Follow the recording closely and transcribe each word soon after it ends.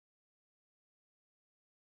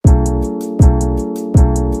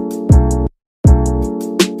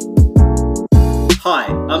Hi,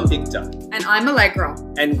 I'm Victor. And I'm Allegra.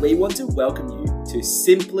 And we want to welcome you to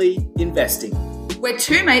Simply Investing. We're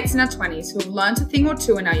two mates in our 20s who have learned a thing or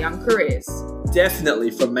two in our young careers.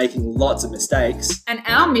 Definitely from making lots of mistakes. And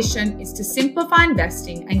our mission is to simplify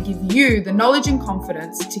investing and give you the knowledge and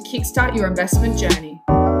confidence to kickstart your investment journey.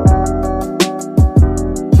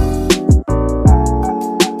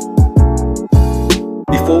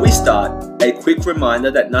 Before we start, a quick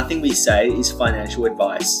reminder that nothing we say is financial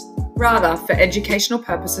advice. Rather, for educational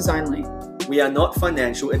purposes only. We are not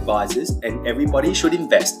financial advisors, and everybody should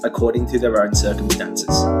invest according to their own circumstances.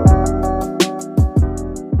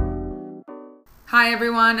 Hi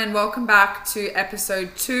everyone, and welcome back to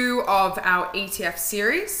episode 2 of our ETF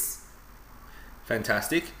series.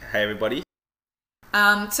 Fantastic. Hey everybody.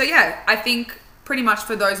 I think pretty much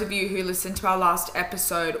for those of you who listened to our last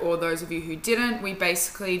episode or those of you who didn't, we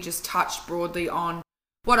basically just touched broadly on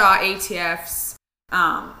what are ETFs,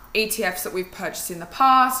 ETFs that we've purchased in the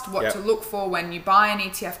past, what to look for when you buy an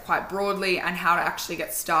ETF quite broadly, and how to actually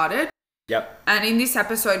get started. And in this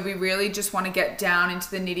episode, we really just want to get down into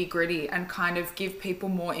the nitty gritty and kind of give people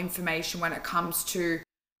more information when it comes to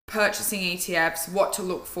purchasing ETFs, what to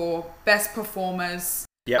look for, best performers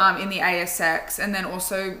in the ASX, and then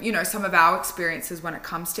also, some of our experiences when it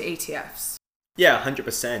comes to ETFs. Yeah,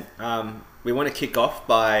 100%. We want to kick off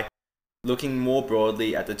by looking more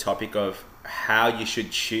broadly at the topic of how you should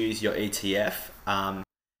choose your ETF,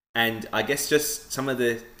 and I guess just some of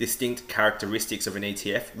the distinct characteristics of an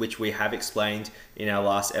ETF, which we have explained in our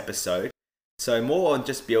last episode. So more on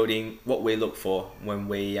just building what we look for when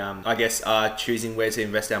we, are choosing where to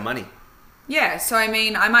invest our money. Yeah, so I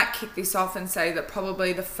might kick this off and say that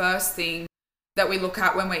probably the first thing that we look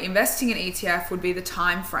at when we're investing in ETF would be the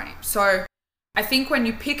time frame. So I think when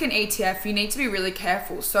you pick an ETF, you need to be really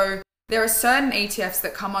careful. So there are certain ETFs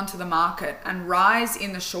that come onto the market and rise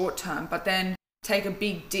in the short term, but then take a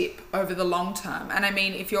big dip over the long term. And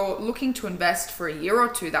if you're looking to invest for a year or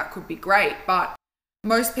two, that could be great. But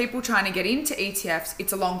most people trying to get into ETFs,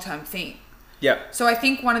 it's a long-term thing. So I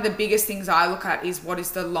think one of the biggest things I look at is what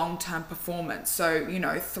is the long-term performance. So,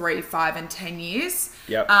 3, 5, and 10 years.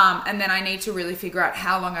 And then I need to really figure out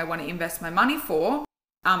how long I want to invest my money for.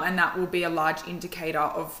 And that will be a large indicator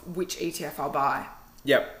of which ETF I'll buy.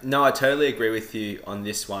 No, I totally agree with you on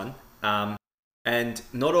this one. And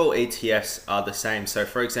not all ETFs are the same. So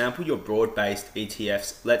for example, your broad-based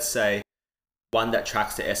ETFs, let's say one that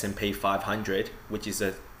tracks the S&P 500, which is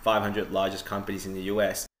the 500 largest companies in the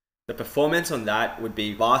US, the performance on that would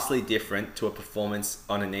be vastly different to a performance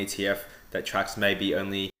on an ETF that tracks maybe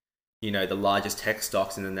only, the largest tech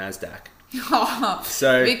stocks in the NASDAQ.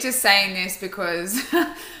 So Victor's saying this because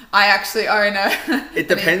I actually own a... It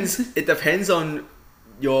depends on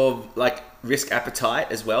your risk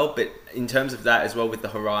appetite as well, but in terms of that as well with the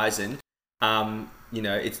horizon,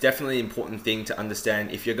 it's definitely an important thing to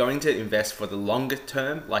understand. If you're going to invest for the longer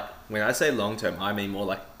term, like when I say long term, I mean more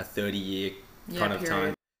like a 30-year kind of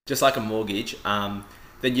time, just like a mortgage, then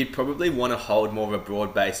you'd probably want to hold more of a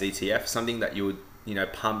broad-based ETF, something that you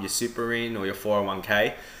would pump your super in or your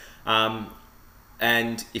 401k.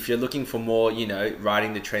 And if you're looking for more,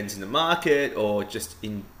 riding the trends in the market or just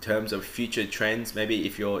in terms of future trends, maybe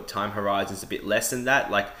if your time horizon is a bit less than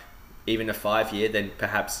that, like even a 5-year, then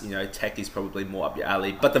perhaps, tech is probably more up your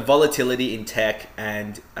alley. But the volatility in tech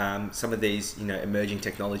and some of these, emerging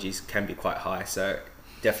technologies can be quite high. So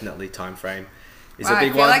definitely time frame is a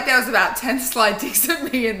big one. I feel like there was about 10 slide dicks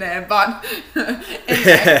at me in there, but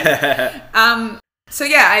anyway. So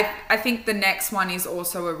I think the next one is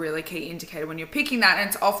also a really key indicator when you're picking that, and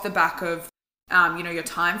it's off the back of, your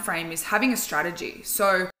time frame, is having a strategy.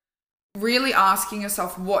 So really asking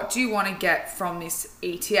yourself, what do you want to get from this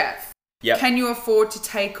ETF? Can you afford to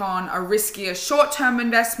take on a riskier short-term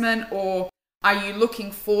investment, or are you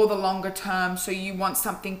looking for the longer term? So you want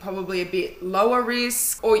something probably a bit lower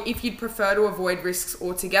risk, or if you'd prefer to avoid risks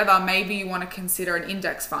altogether, maybe you want to consider an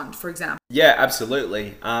index fund, for example. Yeah,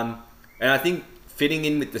 absolutely. And I think fitting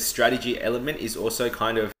in with the strategy element is also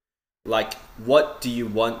kind of like, what do you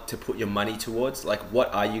want to put your money towards? Like,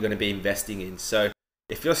 what are you going to be investing in? So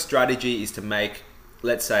if your strategy is to make,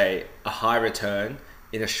 let's say, a high return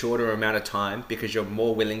in a shorter amount of time because you're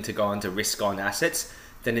more willing to go into risk-on assets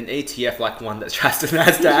than an ETF like one that tracks the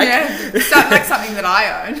NASDAQ. Like something that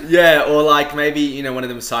I own. Or like maybe, one of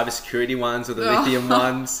them cybersecurity ones or the lithium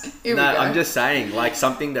ones. I'm just saying, like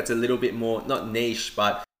something that's a little bit more, not niche,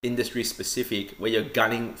 but industry specific, where you're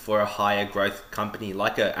gunning for a higher growth company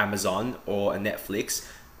like a Amazon or a Netflix.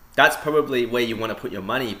 That's probably where you want to put your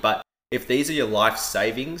money. But if these are your life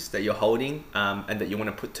savings that you're holding and that you want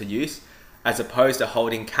to put to use, as opposed to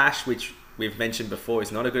holding cash, which we've mentioned before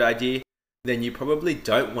is not a good idea, then you probably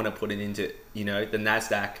don't want to put it into, you know, the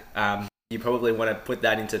NASDAQ. You probably want to put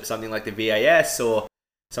that into something like the VAS or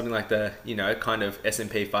something like the, you know, kind of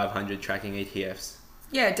S&P 500 tracking ETFs.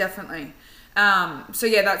 Yeah, definitely. So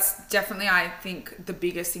yeah, that's definitely, I think, the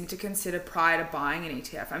biggest thing to consider prior to buying an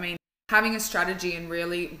ETF. I mean, having a strategy and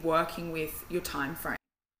really working with your time frame.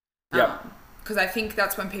 Yep. Because I think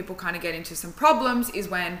that's when people kind of get into some problems, is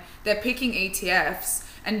when they're picking ETFs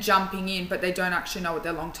and jumping in, but they don't actually know what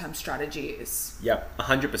their long-term strategy is. Yep,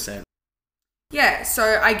 100%. Yeah,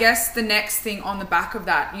 so I guess the next thing on the back of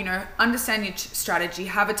that, you know, understand your strategy,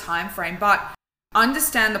 have a time frame, but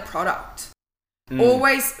understand the product.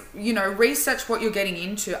 Always, you know, research what you're getting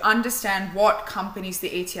into, understand what companies the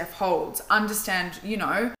ETF holds, understand, you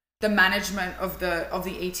know, the management of the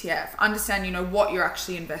ETF, understand, you know, what you're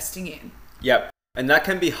actually investing in. Yep. And that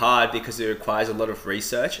can be hard because it requires a lot of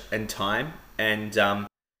research and time. And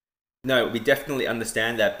no, we definitely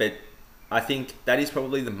understand that. But I think that is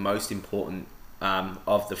probably the most important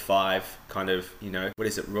of the 5 kind of, you know, what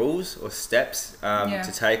is it, rules or steps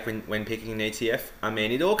to take when picking an ETF. I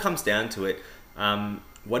mean, it all comes down to it.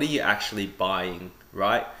 What are you actually buying,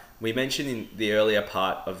 right? We mentioned in the earlier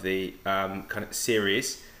part of the kind of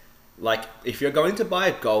series, like if you're going to buy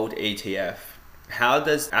a gold ETF, how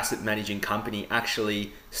does asset managing company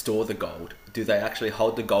actually store the gold? Do they actually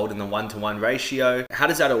hold the gold in the 1-to-1 ratio? How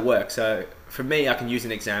does that all work? So for me, I can use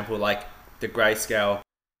an example like the Grayscale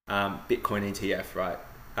Bitcoin ETF, right?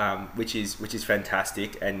 Which is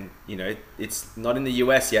fantastic, and you know, it's not in the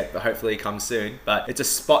US yet, but hopefully it comes soon. But it's a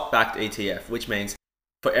spot-backed ETF, which means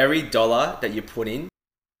for every dollar that you put in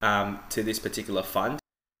to this particular fund,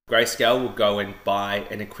 Grayscale will go and buy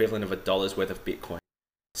an equivalent of $1 worth of Bitcoin.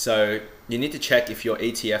 So you need to check if your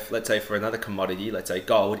ETF, let's say for another commodity, let's say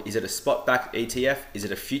gold, is it a spot-backed ETF? Is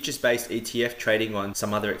it a futures-based ETF trading on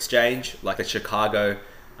some other exchange like a Chicago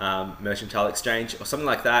Mercantile Exchange or something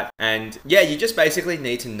like that? And yeah, you just basically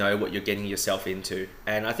need to know what you're getting yourself into.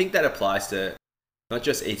 And I think that applies to not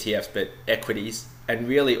just ETFs, but equities and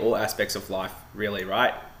really all aspects of life, really,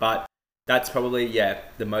 right? But that's probably, yeah,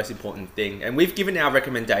 the most important thing. And we've given our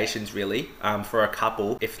recommendations really for a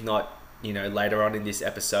couple, if not, you know, later on in this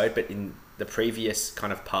episode, but in the previous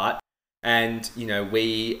kind of part. And, you know,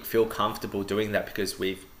 we feel comfortable doing that because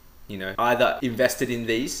we've, you know, either invested in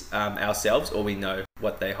these ourselves or we know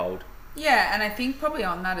what they hold. Yeah, and I think probably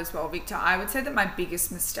on that as well, Victor, I would say that my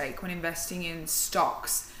biggest mistake when investing in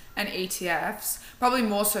stocks and ETFs, probably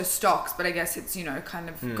more so stocks, but I guess it's, you know, kind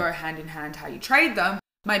of go hand in hand how you trade them.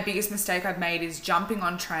 My biggest mistake I've made is jumping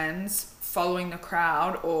on trends, following the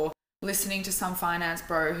crowd, or listening to some finance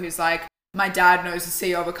bro who's like, my dad knows the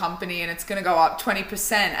CEO of a company and it's going to go up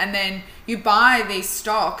 20%. And then you buy these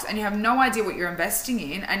stocks and you have no idea what you're investing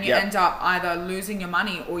in, and you end up either losing your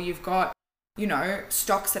money or you've got, you know,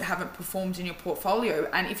 stocks that haven't performed in your portfolio.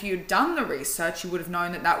 And if you'd done the research, you would have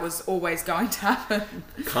known that that was always going to happen.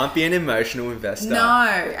 Can't be an emotional investor. No,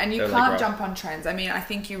 and you can't jump on trends. I mean, I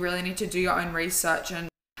think you really need to do your own research and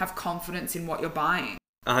have confidence in what you're buying.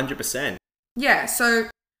 100%. Yeah, so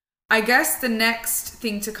I guess the next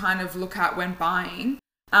thing to kind of look at when buying,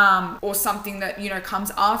 or something that, you know, comes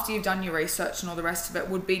after you've done your research and all the rest of it,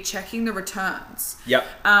 would be checking the returns. Yep.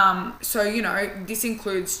 So, you know, this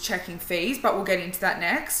includes checking fees, but we'll get into that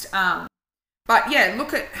next. But yeah,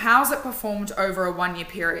 look at how's it performed over a 1-year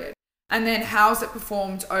period. And then how's it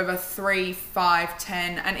performed over 3, 5,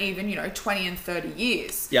 10, and even, you know, 20 and 30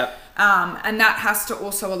 years. Yep. And that has to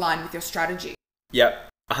also align with your strategy. Yep.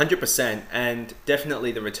 100%, and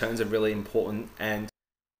definitely the returns are really important. And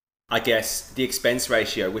I guess the expense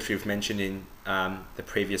ratio, which we've mentioned in the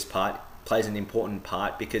previous part, plays an important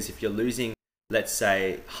part, because if you're losing, let's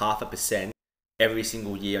say, 0.5% every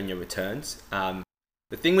single year on your returns,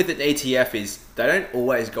 the thing with an ETF is they don't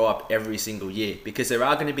always go up every single year, because there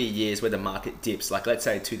are going to be years where the market dips, like let's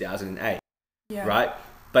say 2008, right?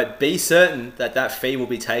 But be certain that that fee will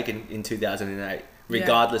be taken in 2008,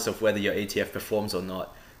 regardless of whether your ETF performs or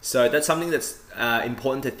not. So that's something that's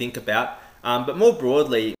important to think about. But more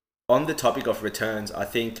broadly, on the topic of returns, I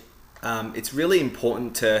think it's really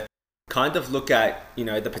important to kind of look at, you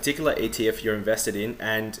know, the particular ETF you're invested in,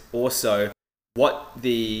 and also what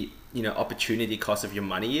the, you know, opportunity cost of your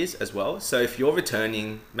money is as well. So if you're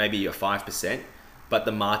returning maybe your 5%, but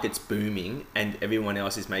the market's booming and everyone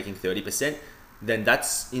else is making 30%, then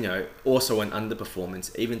that's, you know, also an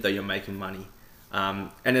underperformance, even though you're making money.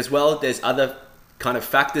 And as well, there's other kind of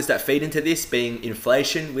factors that feed into this, being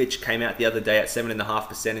inflation, which came out the other day at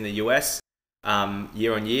 7.5% in the US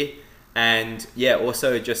year on year. And yeah,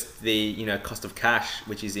 also just the, you know, cost of cash,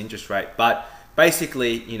 which is interest rate. But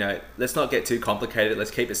basically, you know, let's not get too complicated.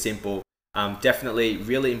 Let's keep it simple. Definitely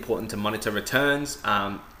really important to monitor returns.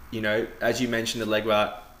 As you mentioned,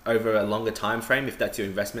 Allegra, over a longer time frame, if that's your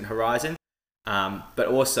investment horizon. But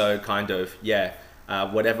also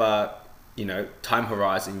whatever, time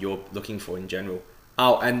horizon you're looking for in general.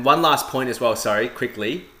 Oh, and one last point as well, sorry,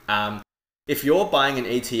 quickly. If you're buying an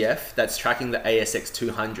ETF that's tracking the ASX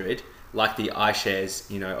 200, like the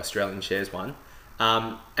iShares, Australian shares one,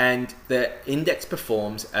 and the index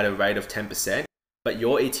performs at a rate of 10%, but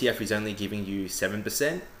your ETF is only giving you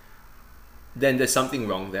 7%, then there's something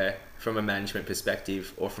wrong there from a management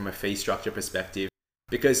perspective or from a fee structure perspective.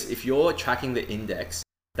 Because if you're tracking the index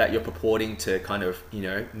that you're purporting to kind of,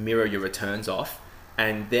 mirror your returns off,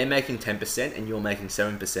 and they're making 10% and you're making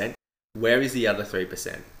 7%, where is the other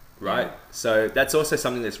 3%, right? Yeah. So that's also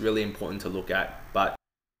something that's really important to look at. But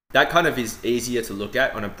that kind of is easier to look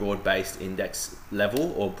at on a broad-based index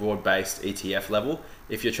level or broad-based ETF level.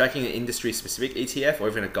 If you're tracking an industry-specific ETF or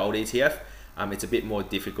even a gold ETF, it's a bit more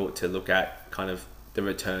difficult to look at kind of the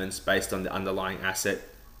returns based on the underlying asset.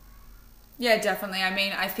 Yeah, definitely. I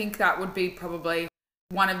mean, I think that would be probably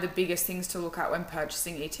one of the biggest things to look at when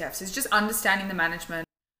purchasing ETFs is just understanding the management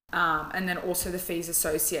and then also the fees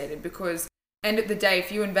associated, because end of the day,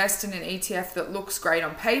 if you invest in an ETF that looks great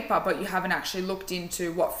on paper, but you haven't actually looked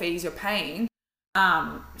into what fees you're paying,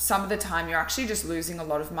 some of the time you're actually just losing a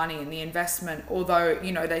lot of money in the investment. Although,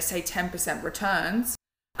 they say 10% returns,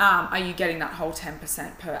 are you getting that whole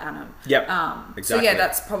 10% per annum? Yep, exactly. So yeah,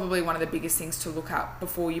 that's probably one of the biggest things to look at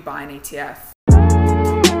before you buy an ETF.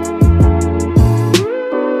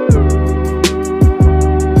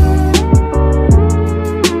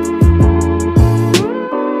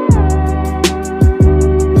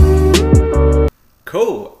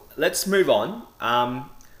 Cool. Let's move on.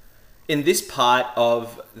 In this part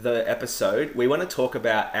of the episode, we want to talk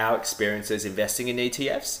about our experiences investing in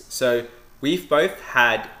ETFs. So we've both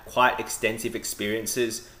had quite extensive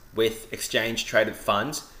experiences with exchange traded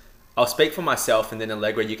funds. I'll speak for myself, and then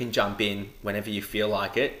Allegra, you can jump in whenever you feel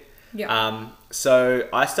like it. Yeah. So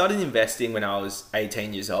I started investing when I was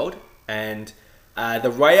 18 years old, and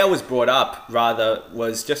the way I was brought up rather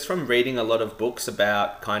was just from reading a lot of books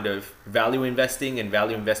about kind of value investing and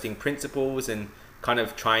value investing principles, and kind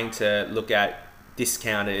of trying to look at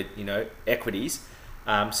discounted, equities.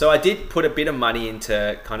 So I did put a bit of money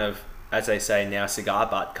into kind of, as they say now, cigar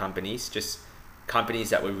butt companies, just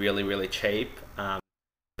companies that were really, really cheap.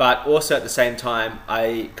 But also at the same time,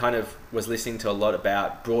 I kind of was listening to a lot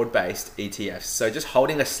about broad-based ETFs. So just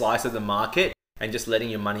holding a slice of the market and just letting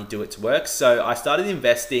your money do its work. So I started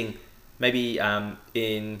investing maybe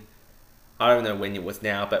in, I don't know when it was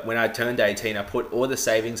now, but when I turned 18, I put all the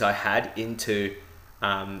savings I had into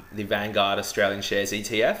the Vanguard Australian Shares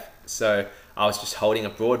ETF. So I was just holding a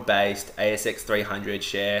broad-based ASX 300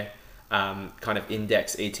 share kind of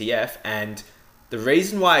index ETF. And the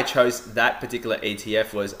reason why I chose that particular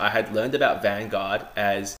ETF was I had learned about Vanguard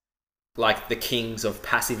as like the kings of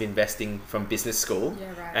passive investing from business school. Yeah,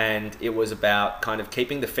 right. And it was about kind of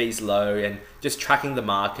keeping the fees low and just tracking the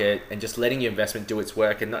market and just letting your investment do its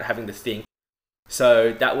work and not having to think.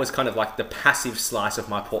 So that was kind of like the passive slice of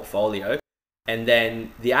my portfolio. And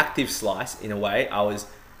then the active slice, in a way, I was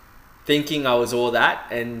thinking I was all that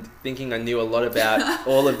and thinking I knew a lot about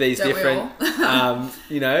all of these different,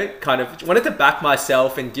 kind of wanted to back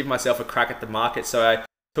myself and give myself a crack at the market. So I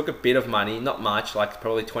took a bit of money, not much, like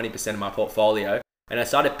probably 20% of my portfolio, and I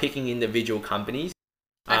started picking individual companies.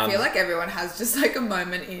 I feel like everyone has just like a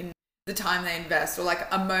moment in the time they invest, or like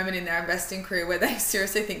a moment in their investing career where they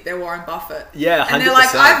seriously think they're Warren Buffett. Yeah, 100%. And they're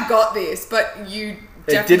like, I've got this, but you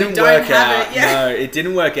definitely don't have it. Yeah. No, it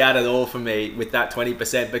didn't work out at all for me with that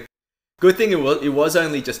 20%. But good thing it was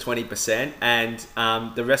only just 20%, and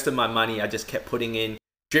the rest of my money I just kept putting in,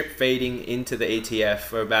 drip feeding into the ETF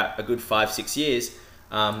for about a good 5-6 years.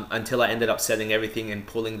 Until I ended up selling everything and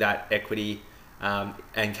pulling that equity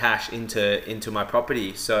and cash into my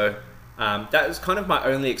property. So that was kind of my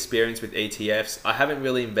only experience with ETFs. I haven't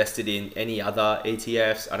really invested in any other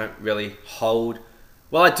ETFs. I don't really hold...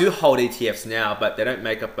 Well, I do hold ETFs now, but they don't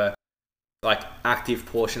make up a active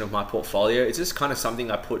portion of my portfolio. It's just kind of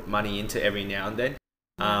something I put money into every now and then.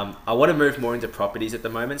 I want to move more into properties at the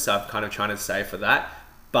moment, so I'm kind of trying to save for that.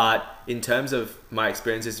 But in terms of my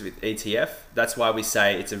experiences with ETF, that's why we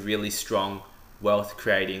say it's a really strong wealth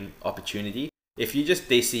creating opportunity. If you just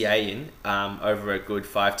DCA in over a good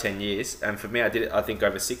 5-10 years, and for me I did it I think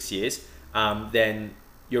over 6 years, then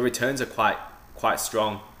your returns are quite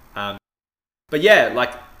strong. But yeah,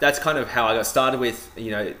 like that's kind of how I got started with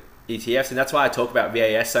ETFs, and that's why I talk about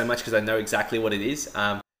VAS so much, because I know exactly what it is.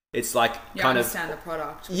 It's like You kind of understand the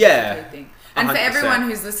product. Which Yeah, is the key thing. And for 100%. everyone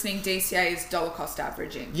who's listening, DCA is dollar cost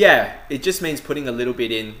averaging. Yeah, it just means putting a little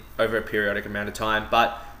bit in over a periodic amount of time.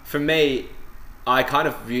 But for me, I kind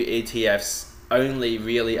of view ETFs only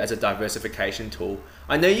really as a diversification tool.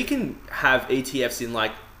 I know you can have ETFs in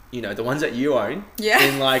like, you know, the ones that you own. Yeah.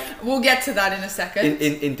 In like We'll get to that in a second.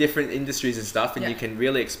 in different industries and stuff, and Yeah. you can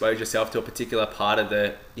really expose yourself to a particular part of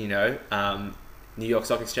the, you know, New York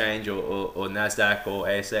Stock Exchange or NASDAQ or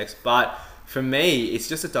ASX. But for me, it's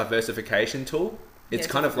just a diversification tool. It's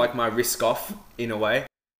Yeah, kind of like my risk off in a way,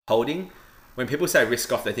 holding. When people say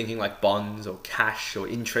risk off, they're thinking like bonds or cash or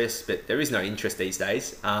interest, but there is no interest these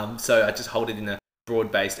days. So I just hold it in a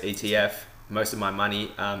broad-based ETF, most of my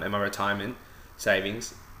money and my retirement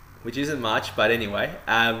savings, which isn't much, but anyway.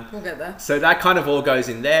 We'll get there. So that kind of all goes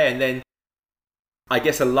in there. And then I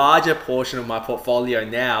guess a larger portion of my portfolio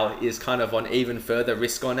now is kind of on even further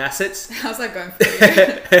risk on assets. How's that going for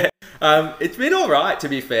you? It's been all right, to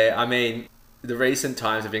be fair. I mean, the recent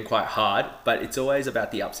times have been quite hard, but it's always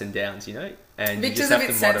about the ups and downs, you know? And you Victor's just a have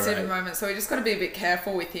bit to sensitive at moderate. the moment, so we just got to be a bit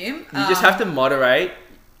careful with him. You just have to moderate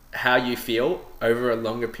how you feel over a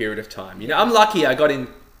longer period of time. You know, I'm lucky I got in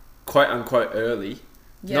quote unquote early.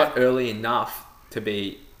 Yeah. Not early enough to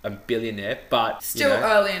be a billionaire, but Still you know,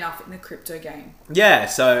 early enough in the crypto game. yeah,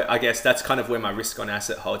 so I guess that's kind of where my risk on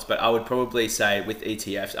asset holds. But I would probably say with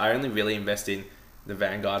ETFs, I only really invest in the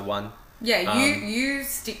Vanguard one. Yeah, you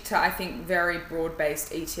stick to, I think, very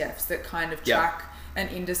broad-based ETFs that kind of Yeah. track an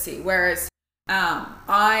indice, whereas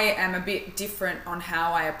I am a bit different on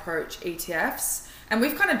how I approach ETFs. And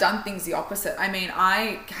we've kind of done things the opposite. I mean,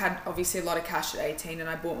 I had obviously a lot of cash at 18 and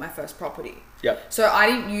I bought my first property. Yep. So I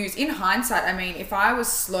didn't use, in hindsight, I mean, if I was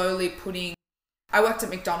slowly putting, I worked at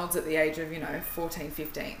McDonald's at the age of, 14,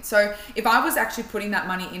 15. So if I was actually putting that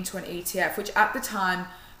money into an ETF, which at the time,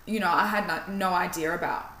 I had no idea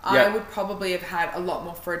about, I would probably have had a lot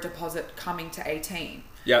more for a deposit coming to 18.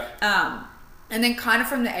 Yep. And then kind of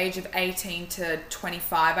from the age of 18 to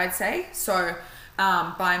 25, I'd say. So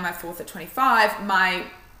buying my fourth at 25, my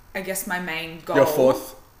main goal. Your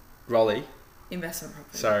fourth Rolly. Investment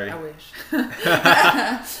property. Sorry. I wish.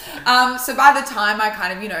 So by the time I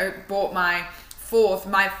kind of, bought my fourth,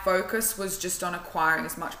 my focus was just on acquiring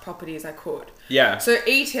as much property as I could. Yeah. So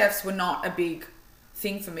ETFs were not a big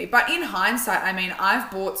thing for me. But in hindsight, I mean, I've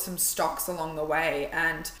bought some stocks along the way.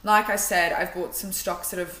 And like I said, I've bought some stocks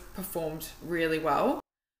that have performed really well.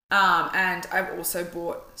 And I've also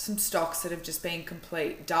bought some stocks that have just been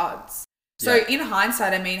complete duds. So in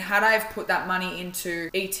hindsight, I mean, had I have put that money into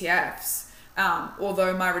ETFs,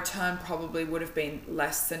 although my return probably would have been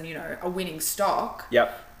less than, a winning stock,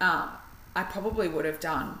 I probably would have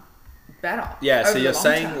done better. Yeah, so over you're the long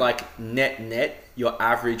saying term. like net, your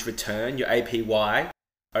average return, your APY,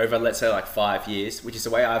 over let's say like 5 years, which is the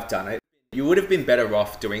way I've done it, you would have been better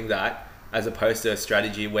off doing that as opposed to a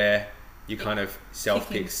strategy where you kind of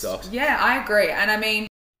self-pick stocks. Yeah, I agree. And I mean,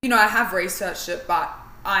 I have researched it, but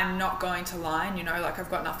I'm not going to lie. And, like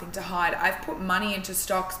I've got nothing to hide. I've put money into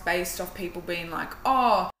stocks based off people being like,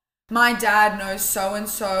 oh, my dad knows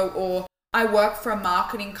so-and-so, or I work for a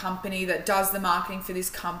marketing company that does the marketing for this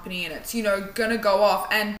company and it's, gonna go off.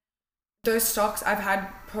 And those stocks, I've had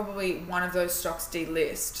probably one of those stocks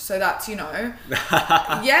delist. So that's,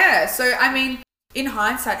 yeah. So, I mean, in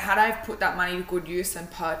hindsight, had I put that money to good use and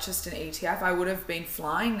purchased an ETF, I would have been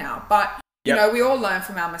flying now. But, we all learn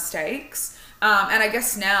from our mistakes. And I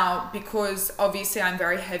guess now, because obviously I'm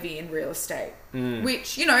very heavy in real estate,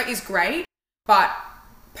 which, is great, but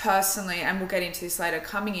personally, and we'll get into this later,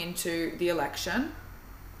 coming into the election.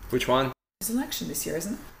 Which one? There's an election this year,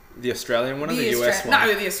 isn't it? The Australian one or the US one?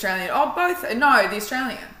 No, the Australian. Oh, both. No, the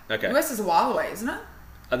Australian. Okay. US is a while away, isn't it?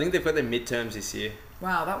 I think they've got their midterms this year.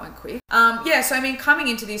 Wow, that went quick. So I mean, coming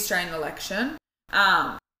into the Australian election,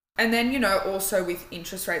 and then, also with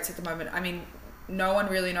interest rates at the moment, I mean, no one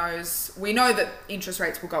really knows. We know that interest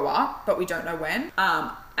rates will go up, but we don't know when.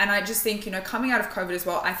 And I just think, coming out of COVID as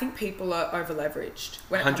well, I think people are over leveraged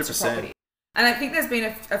when it comes to 100%. property. And I think there's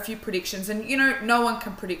been a few predictions, and, no one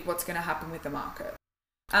can predict what's going to happen with the market.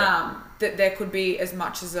 That there could be as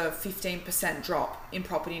much as a 15% drop in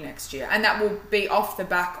property next year. And that will be off the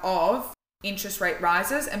back of interest rate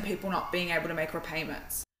rises and people not being able to make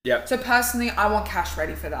repayments. Yeah. So personally, I want cash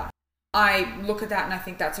ready for that. I look at that and I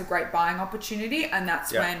think that's a great buying opportunity, and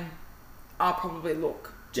that's when I'll probably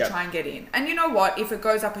look to try and get in. And you know what? If it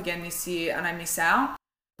goes up again this year and I miss out,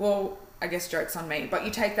 well, I guess joke's on me. But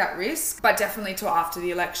you take that risk, but definitely till after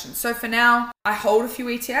the election. So for now, I hold a few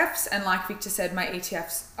ETFs, and like Victor said, my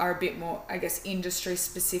ETFs are a bit more, I guess, industry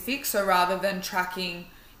specific. So rather than tracking,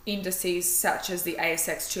 indices such as the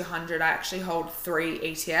ASX 200, I actually hold 3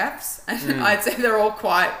 ETFs, and I'd say they're all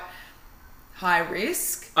quite high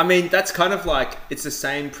risk. I mean, that's kind of like, it's the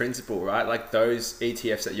same principle, right? Like those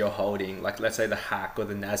ETFs that you're holding, like let's say the Hack or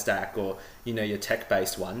the NASDAQ or, you know, your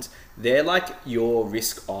tech-based ones, they're like your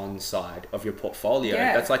risk on side of your portfolio.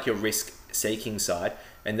 Yeah. That's like your risk seeking side.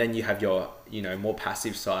 And then you have your, you know, more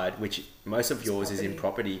passive side, which most of yours is in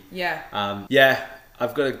property. Yeah. Yeah,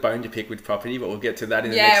 I've got a bone to pick with property, but we'll get to that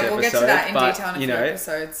in the next episode. Yeah, we'll get to that in but, detail in a you few know,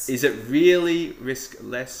 episodes. Is it really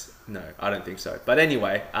risk-less? No, I don't think so. But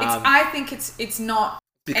anyway. I think it's not...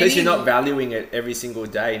 Because you're not valuing it every single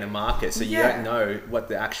day in a market, so you Yeah. don't know what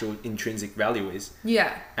the actual intrinsic value is.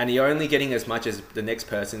 Yeah. And you're only getting as much as the next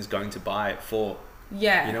person's going to buy it for.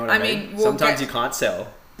 Yeah. You know what I mean? we'll Sometimes you can't sell.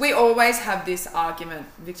 We always have this argument,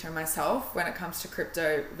 Victor and myself, when it comes to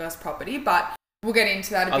crypto versus property, but we'll get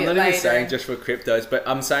into that a bit later. I'm not even saying just for cryptos, but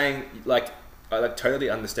I'm saying, like, I like totally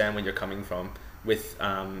understand where you're coming from with,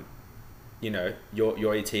 you know, your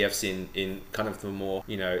ETFs in kind of the more,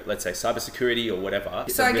 you know, let's say cybersecurity or whatever.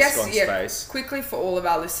 So I guess, quickly for all of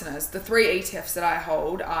our listeners, the 3 ETFs that I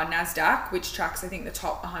hold are NASDAQ, which tracks, I think, the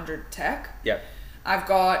top 100 tech. Yeah. I've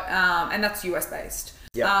got, and that's US based.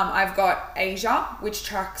 Yeah. I've got Asia, which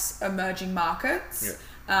tracks emerging markets.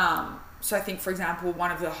 Yeah. So I think, for example,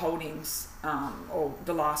 one of the holdings, or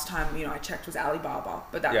the last time, you know, I checked was Alibaba,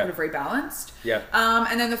 but that Yeah. would have rebalanced. Yeah.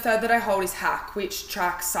 And then the third that I hold is Hack, which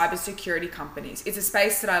tracks cybersecurity companies. It's a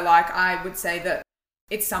space that I like. I would say that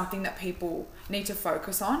it's something that people need to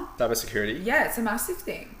focus on. Cybersecurity? Yeah, it's a massive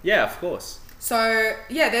thing. Yeah, of course. So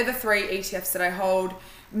yeah, they're the 3 ETFs that I hold.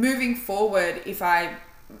 Moving forward, if I'm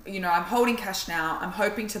holding cash now, I'm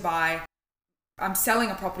hoping to buy, I'm selling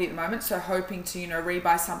a property at the moment, so hoping to, you know,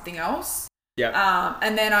 rebuy something else. Yeah.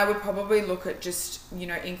 And then I would probably look at just, you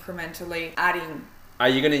know, incrementally adding. Are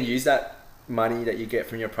you going to use that money that you get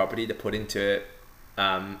from your property to put into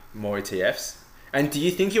more ETFs? And do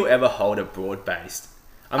you think you'll ever hold a broad-based?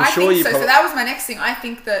 I think so. So that was my next thing. I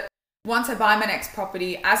think that once I buy my next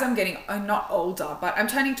property, as I'm not older, but I'm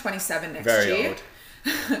turning 27 next year. Very old.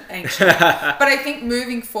 Ancient. But I think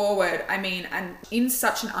moving forward, I mean, and in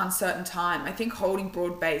such an uncertain time, I think holding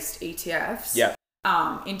broad-based ETFs,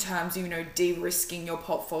 in terms of, you know, de-risking your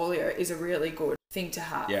portfolio is a really good thing to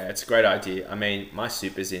have. Yeah, it's a great idea. I mean, my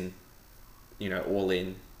super's in, you know, all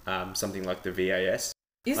in something like the VAS.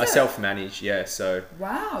 I self-manage, yeah. So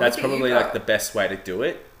wow, that's probably like the best way to do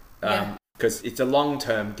it. Yeah. Because it's a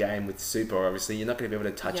long-term game with super, obviously. You're not going to be able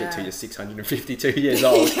to touch it till you're 652 years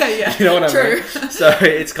old. Yeah. You know what I True. mean? So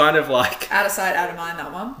it's kind of like... out of sight, out of mind,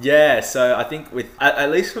 that one. Yeah, so I think with... At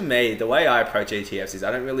least for me, the way I approach ETFs is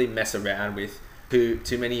I don't really mess around with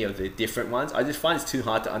too many of the different ones. I just find it's too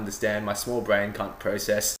hard to understand. My small brain can't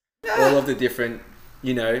process all of the different,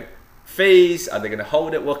 you know, fees. Are they going to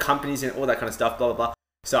hold it? What companies and all that kind of stuff, blah, blah, blah.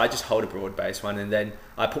 So I just hold a broad-based one, and then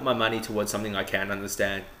I put my money towards something I can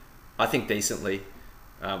understand. I think decently,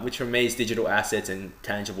 which for me is digital assets and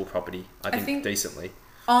tangible property. I think decently.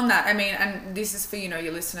 On that, I mean, and this is for, you know,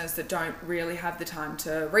 your listeners that don't really have the time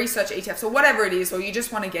to research ETFs or whatever it is, or you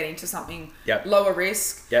just want to get into something lower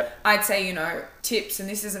risk. I'd say, you know, tips, and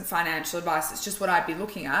this isn't financial advice, it's just what I'd be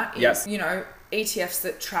looking at, is, you know, ETFs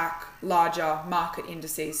that track larger market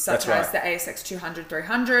indices, such as the ASX 200,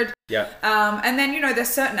 300. And then, you know, there's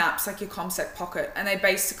certain apps like your CommSec Pocket, and they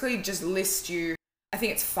basically just list you, I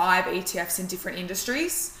think it's 5 ETFs in different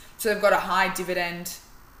industries. So they've got a high dividend,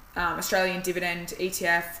 Australian dividend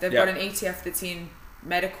ETF. They've got an ETF that's in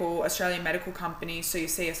medical, Australian medical companies, so your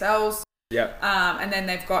CSLs. And then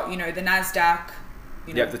they've got, you know, the NASDAQ.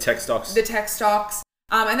 You know, the tech stocks. The tech stocks.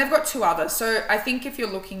 And they've got 2 others. So I think if you're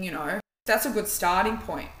looking, you know, that's a good starting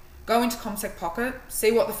point. Go into CommSec Pocket,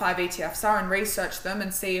 see what the 5 ETFs are and research them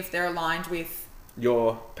and see if they're aligned with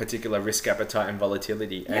your particular risk appetite and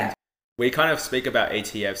volatility. And we kind of speak about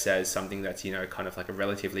ETFs as something that's, you know, kind of like a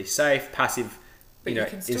relatively safe, passive, but you know,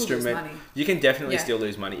 can still instrument. Lose money. You can definitely still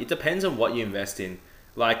lose money. It depends on what you invest in.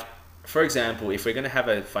 Like, for example, if we're going to have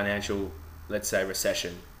a financial, let's say,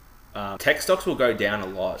 recession, tech stocks will go down a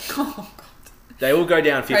lot. Oh, God. They will go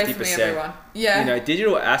down 50%. Pray for me, everyone. Yeah. You know,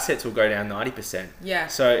 digital assets will go down 90%. Yeah.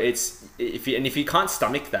 So it's, if you can't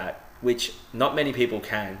stomach that, which not many people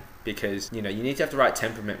can, because, you know, you need to have the right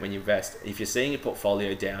temperament when you invest. If you're seeing your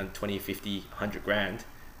portfolio down 20, 50, 100 grand,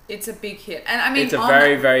 it's a big hit. And I mean, it's a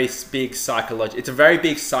very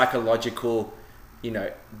big psychological, you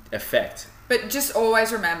know, effect. But just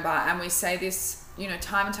always remember, and we say this, you know,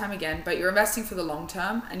 time and time again, but you're investing for the long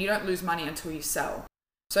term and you don't lose money until you sell.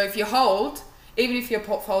 So if you hold, even if your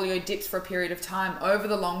portfolio dips for a period of time, over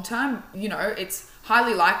the long term, you know, it's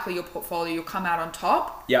highly likely your portfolio will come out on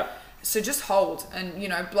top. So just hold and,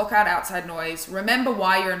 block out outside noise. Remember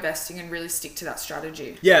why you're investing and really stick to that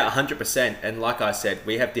strategy. Yeah, 100%. And like I said,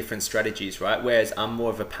 we have different strategies, right? Whereas I'm more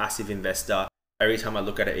of a passive investor. Every time I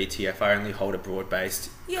look at an ETF, I only hold a broad-based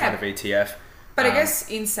kind of ETF. But I guess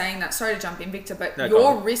in saying that, sorry to jump in, Victor, but No,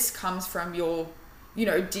 your risk comes from your,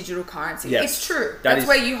 digital currency. Yes. It's true. That's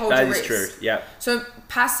where you hold your risk. That is true, yeah. So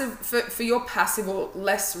passive, for your passive or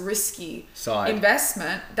less risky Side.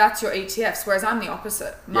 investment, that's your ETFs, whereas I'm the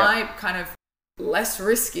opposite. My kind of less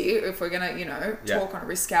risky, if we're going to, talk on a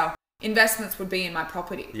risk scale, investments would be in my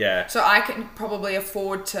property. Yeah. So I can probably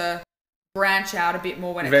afford to branch out a bit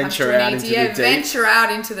more when it comes to Venture out an into ETF. the deep. Venture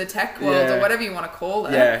out into the tech world or whatever you want to call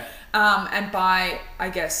it. Yeah. And buy, I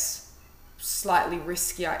guess, slightly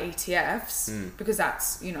riskier ETFs because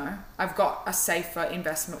that's, I've got a safer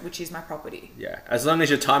investment, which is my property. Yeah. As long as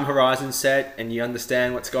your time horizon's set and you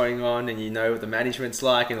understand what's going on and you know what the management's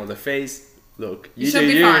like and all the fees, look, you should do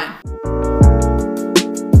be you. fine.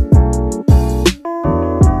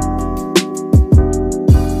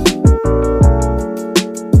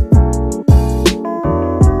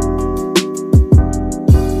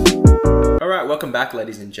 Welcome back,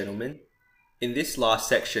 ladies and gentlemen. In this last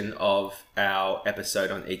section of our episode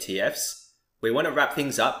on ETFs, we want to wrap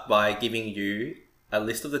things up by giving you a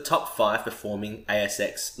list of the top 5 performing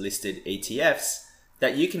ASX listed ETFs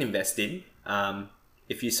that you can invest in,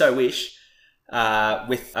 if you so wish,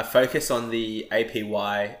 with a focus on the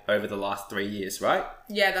APY over the last 3 years, right?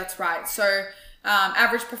 Yeah, that's right. So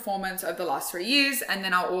average performance over the last 3 years, and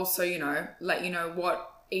then I'll also, let you know what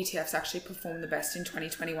ETFs actually performed the best in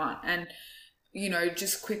 2021. And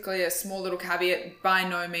just quickly, a small little caveat, by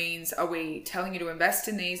no means are we telling you to invest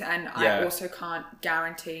in these. And I also can't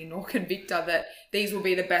guarantee nor can Victor that these will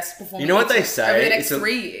be the best performing. You know what they say? Over the next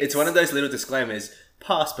 3 years. It's one of those little disclaimers.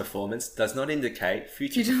 Past performance does not indicate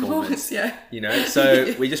future performance. Yeah.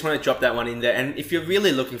 So we just want to drop that one in there. And if you're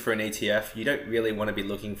really looking for an ETF, you don't really want to be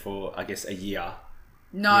looking for, I guess, a year.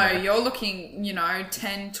 No, you're looking,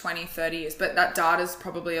 10, 20, 30 years. But that data's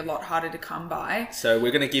probably a lot harder to come by. So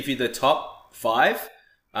we're going to give you the top 5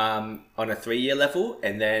 on a 3-year level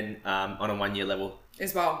and then on a 1-year level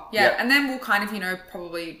as well. Yeah. And then we'll kind of,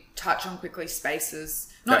 probably touch on quickly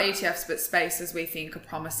spaces, not ETFs, but spaces we think are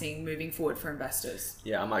promising moving forward for investors.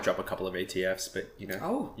 Yeah, I might drop a couple of ETFs, but you do.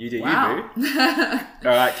 Wow. You do. All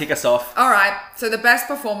right, kick us off. All right. So the best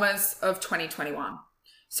performance of 2021.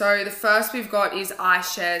 So the first we've got is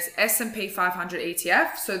iShares S&P 500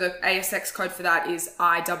 ETF. So the ASX code for that is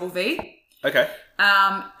IVV. Okay.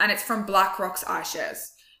 And it's from BlackRock's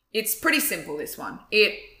iShares. It's pretty simple, this one.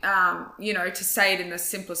 It, to say it in the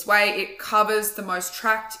simplest way, it covers the most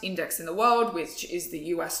tracked index in the world, which is the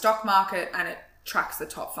US stock market, and it tracks the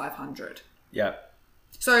top 500. Yeah.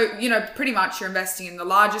 So, pretty much you're investing in the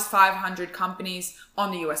largest 500 companies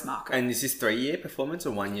on the US market. And is this 3-year performance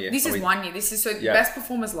or 1 year? This is 1 year. This is the best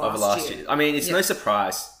performers last year. I mean, it's no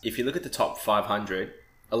surprise. If you look at the top 500,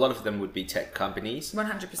 a lot of them would be tech companies.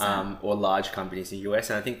 100%. Or large companies in the US.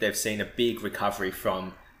 And I think they've seen a big recovery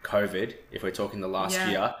from COVID, if we're talking the last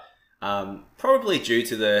year. Probably due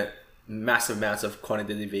to the massive amounts of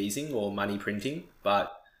quantitative easing or money printing.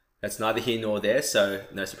 But that's neither here nor there, so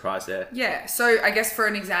no surprise there. Yeah, so I guess for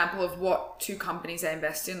an example of what 2 companies they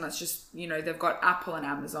invest in, let's just, they've got Apple and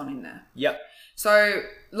Amazon in there. Yep. So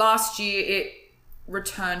last year it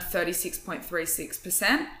returned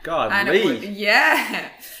 36.36%. God, and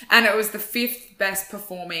it was the 5th best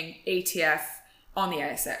performing ETF on the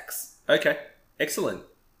ASX. Okay, excellent.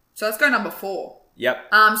 So let's go number 4.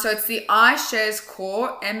 Yep. So it's the iShares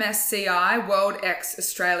Core MSCI World X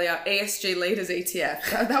Australia ESG Leaders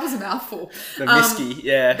ETF. That was a mouthful. The MSCI,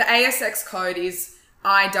 yeah. The ASX code is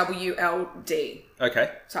IWLD.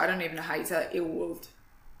 Okay. So I don't even know how you say it. IWLD.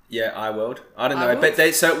 Yeah, iWorld. I don't know. But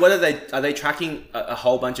what are they? Are they tracking a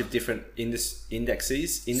whole bunch of different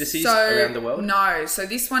indices around the world? No. So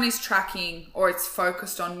this one is tracking, or it's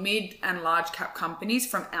focused on mid and large cap companies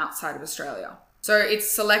from outside of Australia. So it's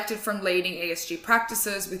selected from leading ESG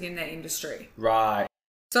practices within their industry. Right.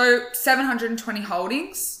 So 720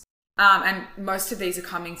 holdings. And most of these are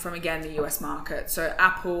coming from, again, the US market. So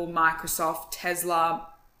Apple, Microsoft, Tesla,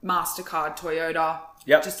 MasterCard, Toyota,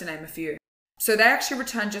 just to name a few. So they actually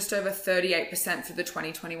returned just over 38% for the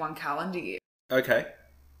 2021 calendar year. Okay.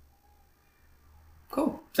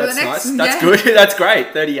 Cool. That's nice. That's good. That's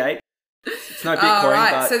great. 38. It's no Bitcoin. All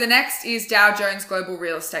right. But... So the next is Dow Jones Global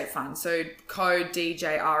Real Estate Fund. So code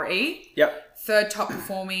DJRE. Yep. 3rd top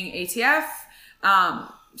performing ETF.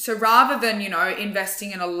 So rather than,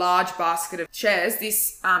 investing in a large basket of shares,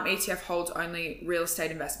 this ETF holds only real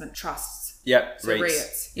estate investment trusts. Yep. So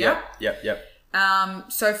REITs.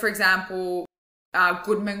 Yep. So for example,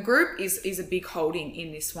 Goodman Group is a big holding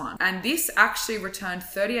in this one. And this actually returned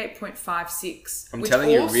 38.56. I'm telling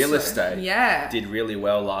you, real also- estate did really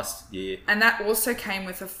well last year. And that also came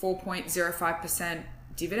with a 4.05%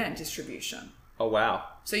 dividend distribution. Oh, wow.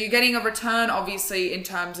 So you're getting a return, obviously, in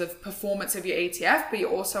terms of performance of your ETF, but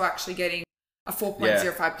you're also actually getting a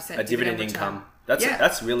 4.05% A dividend return. income.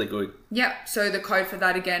 That's really good. Yep. So the code for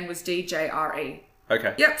that again was DJRE.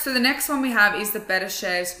 Okay. Yep. So the next one we have is the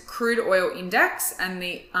BetaShares Crude Oil Index, and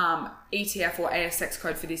the ETF or ASX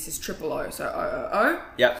code for this is 000. So 000.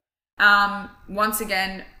 Yep. Once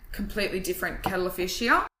again, completely different kettle of fish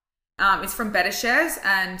here. It's from BetaShares,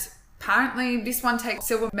 and apparently this one takes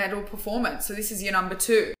silver medal performance. So this is your number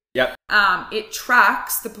 2. Yep. It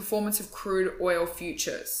tracks the performance of crude oil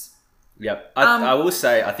futures. Yep. I will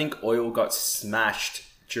say, I think oil got smashed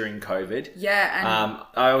during COVID. Yeah. And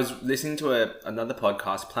I was listening to another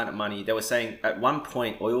podcast, Planet Money. They were saying at one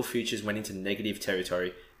point oil futures went into negative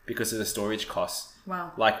territory because of the storage costs.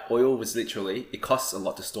 wow. Like oil was literally, it costs a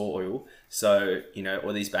lot to store oil. So,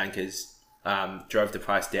 all these bankers drove the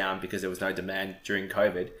price down because there was no demand during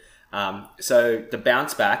COVID. So the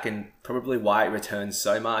bounce back and probably why it returns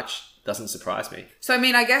so much doesn't surprise me. So, I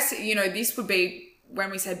mean, I guess, this would be when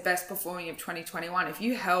we said best performing of 2021. If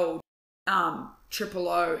you held triple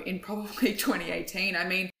O in probably 2018, I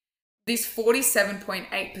mean, this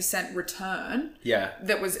 47.8% return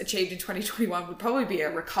that was achieved in 2021 would probably be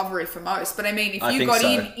a recovery for most. But I mean, if you got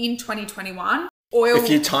in 2021, oil... If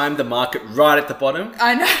you timed the market right at the bottom...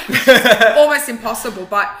 I know. It's almost impossible.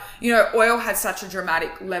 But, oil had such a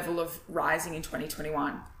dramatic level of rising in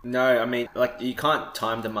 2021. No, I mean, you can't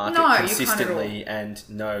time the market consistently and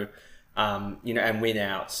and win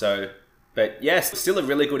out. So, but yes, still a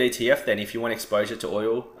really good ETF then. If you want exposure to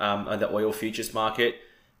oil, the oil futures market,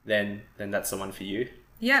 then that's the one for you.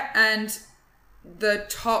 Yeah, and the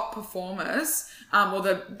top performers,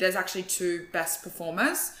 there's actually 2 best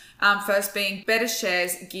performers. First being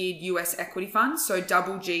BetaShares Geared US Equity Funds. So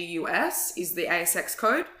GGUS is the ASX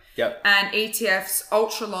code. Yep. And ETF's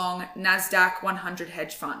ultra long NASDAQ 100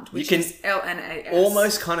 hedge fund, which is LNAS.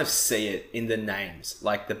 Almost kind of see it in the names,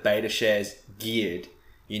 like the BetaShares Geared.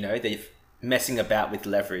 They're messing about with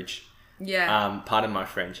leverage. Yeah. Pardon my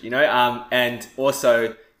French. And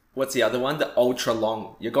also, what's the other one? The ultra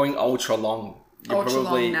long. You're going ultra long. You're Ultra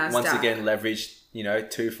probably long NASDAQ. once again leveraged,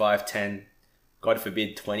 2, 5, 10, God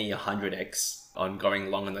forbid 20, 100x on going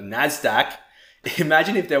long on the NASDAQ.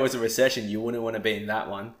 Imagine if there was a recession, you wouldn't want to be in that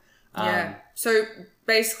one. Yeah. So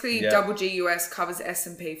basically, GGUS covers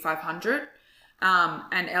S&P 500,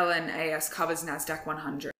 and LNAS covers NASDAQ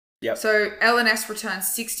 100. Yep. So LNS returned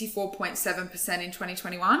 64.7% in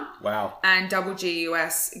 2021. Wow. And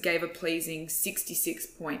GGUS gave a pleasing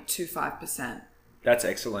 66.25%. That's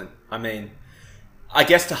excellent. I mean, I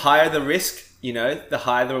guess the higher the risk, the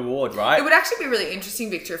higher the reward, right? It would actually be really interesting,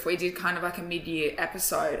 Victor, if we did kind of like a mid-year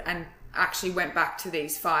episode and actually went back to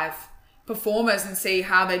these 5 performers and see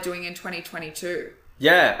how they're doing in 2022.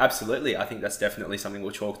 Yeah, absolutely. I think that's definitely something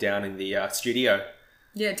we'll chalk down in the studio.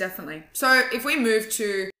 Yeah, definitely. So if we move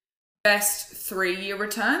to best 3-year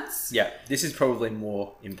returns. Yeah, this is probably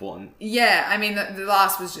more important. Yeah, I mean, the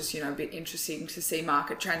last was just, a bit interesting to see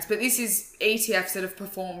market trends. But this is ETFs that have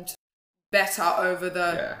performed better over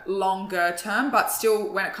the longer term. But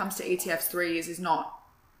still, when it comes to ETFs, 3 years is not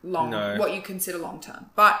what you consider long term.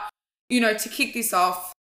 But, to kick this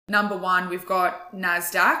off, number 1, we've got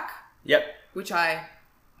NASDAQ. Yep. Which I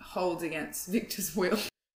hold against Victor's will.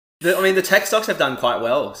 The tech stocks have done quite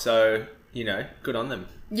well. So, good on them.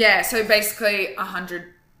 Yeah, so basically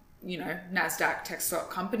 100, NASDAQ tech stock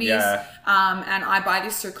companies. Yeah. And I buy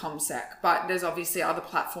this through CommSec, but there's obviously other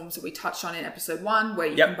platforms that we touched on in episode 1 where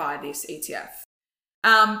you can buy this ETF.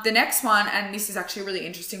 The next one, and this is actually a really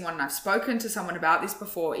interesting one, and I've spoken to someone about this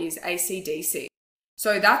before, is ACDC.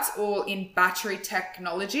 So that's all in battery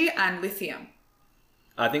technology and lithium.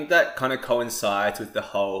 I think that kind of coincides with the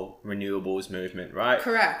whole renewables movement, right?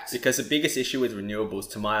 Correct. Because the biggest issue with renewables,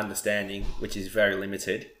 to my understanding, which is very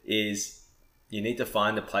limited, is you need to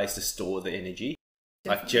find a place to store the energy.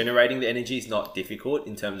 Definitely. Like generating the energy is not difficult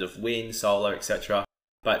in terms of wind, solar, etc.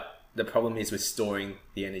 But the problem is with storing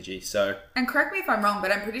the energy. So, and correct me if I'm wrong,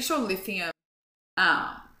 but I'm pretty sure lithium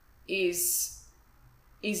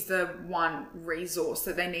is the one resource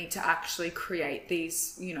that they need to actually create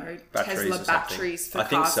these, batteries Tesla batteries for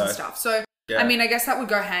cars and stuff. So, yeah. I mean, I guess that would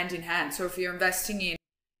go hand in hand. So if you're investing in,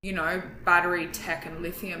 battery tech and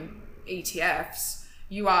lithium ETFs,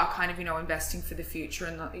 you are kind of, investing for the future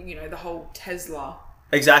and, the whole Tesla.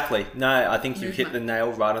 Exactly. No, I think you've hit the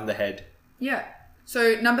nail right on the head. Yeah.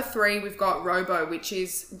 So number 3, we've got Robo, which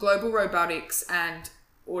is Global Robotics and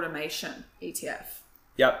automation ETF.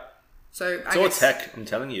 Yep. So It's all tech, I'm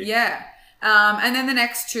telling you. Yeah. And then the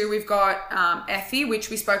next two, we've got ETHI, which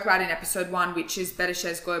we spoke about in episode 1, which is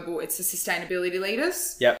BetterShares Global. It's the sustainability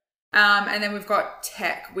leaders. Yep. And then we've got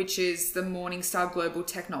Tech, which is the Morningstar Global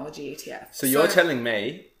Technology ETF. So you're telling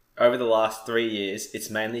me over the last 3 years, it's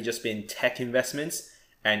mainly just been tech investments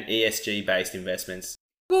and ESG-based investments?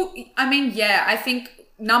 Well, I mean, yeah, I think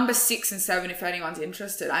number 6 and 7, if anyone's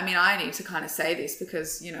interested. I mean, I need to kind of say this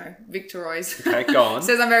because, you know, Victor Royce Okay, go on.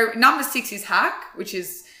 says I'm very... Number 6 is Hack, which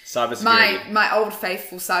is Cybersecurity. my old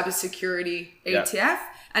faithful cybersecurity ETF. Yep.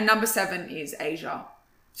 And number 7 is Asia.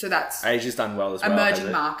 So that's Asia's done well as well.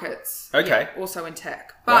 emerging markets. Okay. Yeah, also in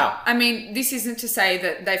tech. But, Wow. I mean, this isn't to say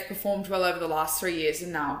that they've performed well over the last 3 years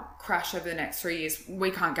and now crash over the next 3 years.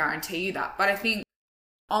 We can't guarantee you that. But I think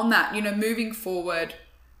on that, you know, moving forward,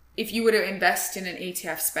 if you were to invest in an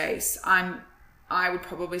ETF space, I would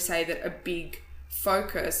probably say that a big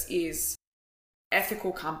focus is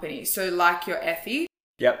ethical companies. So like your ETHI,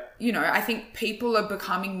 Yep. you know, I think people are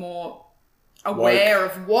becoming more aware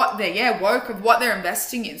of what woke of what they're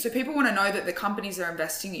investing in. So people want to know that the companies they're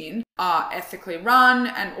investing in are ethically run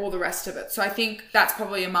and all the rest of it. So I think that's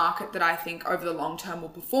probably a market that I think over the long term will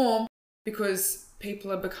perform because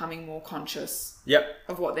people are becoming more conscious Yep.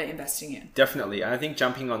 of what they're investing in. Definitely. And I think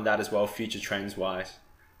jumping on that as well, future trends wise.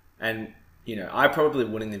 And, you know, I probably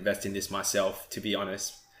wouldn't invest in this myself, to be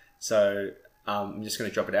honest. So I'm just going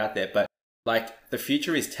to drop it out there. But like the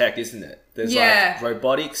future is tech, isn't it? There's like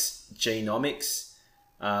robotics, genomics,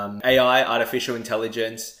 AI, artificial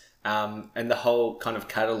intelligence, and the whole kind of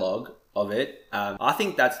catalog of it. I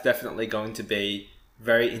think that's definitely going to be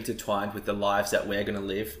very intertwined with the lives that we're going to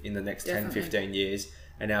live in the next 10, 15 years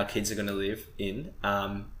and our kids are going to live in.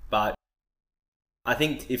 But I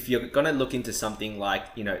think if you're going to look into something like,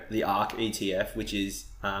 you know, the ARK ETF, which is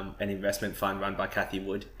an investment fund run by Cathie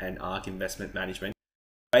Wood and ARK Investment Management,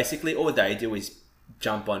 basically all they do is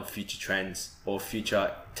jump on future trends or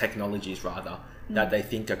future technologies rather that they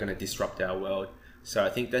think are going to disrupt our world. So I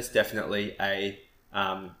think that's definitely a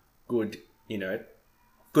good, you know,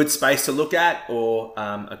 good space to look at or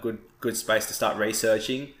a good space to start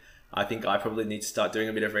researching. I think I probably need to start doing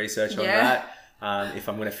a bit of research on that if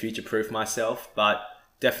I'm going to future-proof myself. But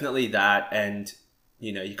definitely that, and,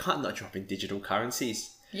 you know, you can't not drop in digital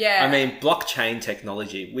currencies. Yeah. I mean, blockchain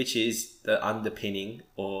technology, which is the underpinning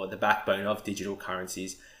or the backbone of digital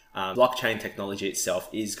currencies, blockchain technology itself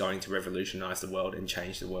is going to revolutionize the world and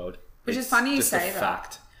change the world. Which is funny you just say a that.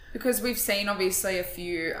 Fact. Because we've seen obviously a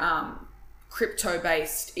few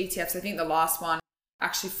crypto-based ETFs. I think the last one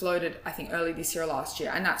actually floated, I think, early this year or last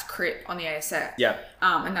year, and that's CRIT on the ASX. Yeah.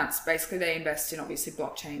 And that's basically they invest in obviously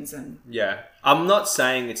blockchains and... Yeah. I'm not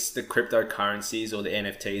saying it's the cryptocurrencies or the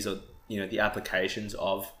NFTs or, you know, the applications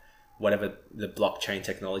of whatever the blockchain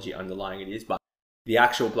technology underlying it is, but the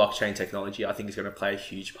actual blockchain technology, I think, is going to play a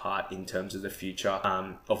huge part in terms of the future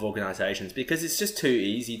of organizations, because it's just too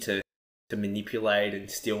easy to manipulate and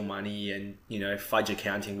steal money and, you know, fudge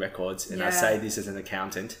accounting records. And I say this as an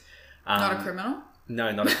accountant. Not a criminal?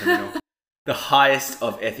 No, not a criminal. The highest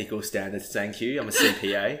of ethical standards, thank you. I'm a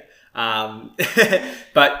CPA.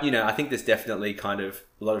 But, you know, I think there's definitely kind of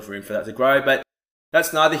a lot of room for that to grow. But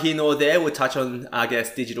that's neither here nor there. We'll touch on, I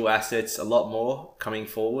guess, digital assets a lot more coming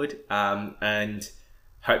forward, and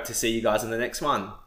hope to see you guys in the next one.